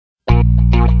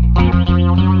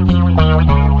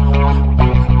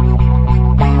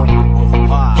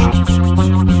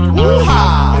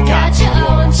Woo-ha! Got your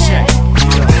own check.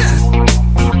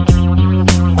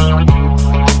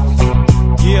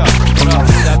 Yeah, what up,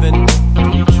 7?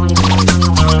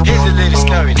 Here's a little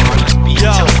story that must be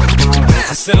told.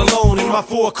 I sit alone in my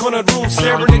four-cornered room,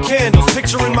 staring at candles,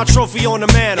 picturing my trophy on the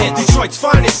mantle. Detroit's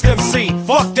finest MC,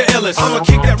 fuck the illest. I'ma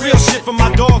kick that real shit for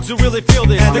my dogs who really feel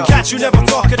this. The cat you never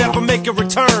thought could ever make a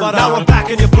return. But now I'm back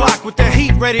in your block with the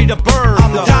heat ready to burn.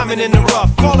 I'm the diamond in the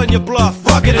rough, calling your bluff,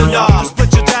 rugged enough to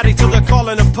split your daddy till they're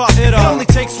calling him puff. It only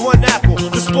takes one apple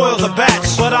to spoil the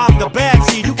batch, but I'm the bad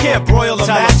seed, you can't broil a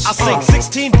match. I sing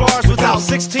 16 bars without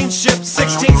 16 ships,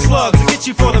 16 slugs to get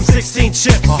you for them 16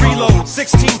 chips. Reload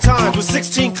 16 times with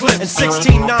 16 clips and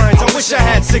 16 nines. I wish I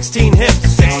had 16 hips,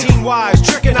 16 wives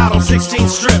tricking out on 16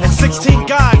 strips, and 16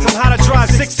 guides on how to drive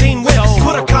 16 whips.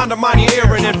 Put a condom on your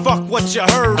ear and then fuck what you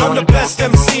heard. I'm the best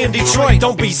MC in Detroit,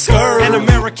 don't be scared. An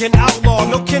American outlaw,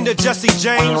 no kin to Jesse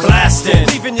James. Blasting,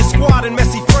 leaving your squad in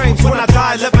messy frames. When I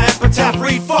die, let my epitaph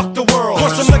read, fuck the world. Pour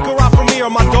some liquor out for me or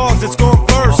my dogs, it's going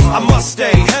first. I must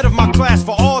stay head of my class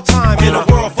for all time in a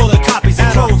world full of copies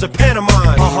and clones and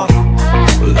pantomimes.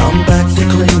 Well, I'm back to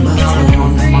claim my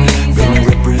throne, gonna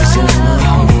represent my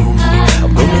home.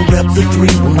 I'm gonna rep the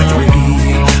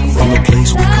 313 from a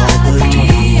place we call the D.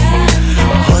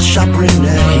 Hush, I bring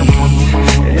that heat,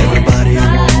 and everybody on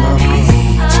my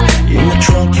beats. In the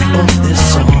trunk, you bump this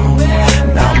song.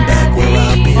 Now I'm back where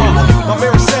I belong. My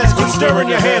mirror says, quit stirring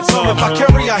your handsome. If I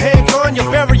carry a handgun, you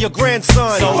bury your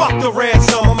grandson. So fuck the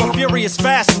ransom, I'm a furious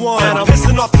fast one, and I'm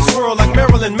pissing off this world like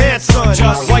Marilyn Manson.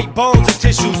 Just white bones and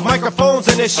tissues, microphones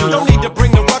and issues. Don't need to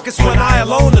bring the ruckus when I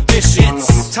alone the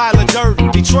dishes. Tyler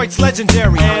Durden, Detroit's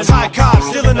legendary. Ty Cobb,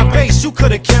 stealing a bass you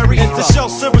couldn't carry. The Shel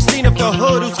Silverstein of the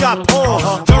hood who's got poems.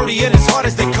 Dirty and as hard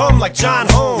as they come like John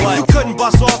Holmes. You couldn't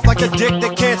bust off like a dick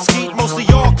that can't skeet. Most of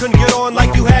y'all couldn't get on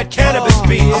like you had cannabis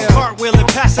beats. I'm cartwheeling,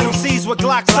 passing them C's with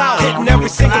Glocks out, hitting every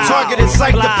single target in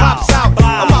sight that pops out.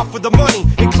 I'm out for the money,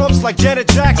 in clumps like Janet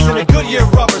Jackson and Goodyear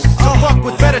rubbers. To fuck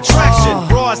with better traction,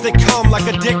 bras that come like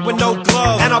a dick with no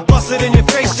glove, and I bust it in your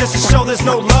face just to show there's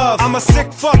no love. I'm a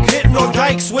sick fuck hitting on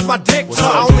dykes with my dick tucked.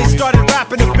 I only started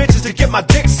rapping to bitches to get my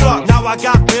dick sucked. Now I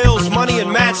got bills, money,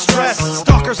 and mad stress.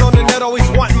 Stalkers on the net always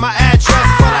wanting my address,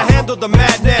 but I handle the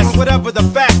madness, whatever the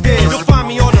fact is. You'll find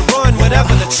me on the run,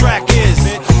 whatever the track is.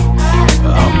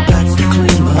 I'm back to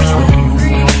claim my throne,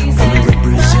 gonna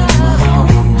represent my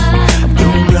home. I'm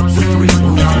gonna rep the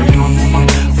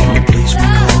 313 from the place we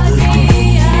call the D.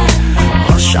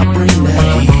 Hush, I bring that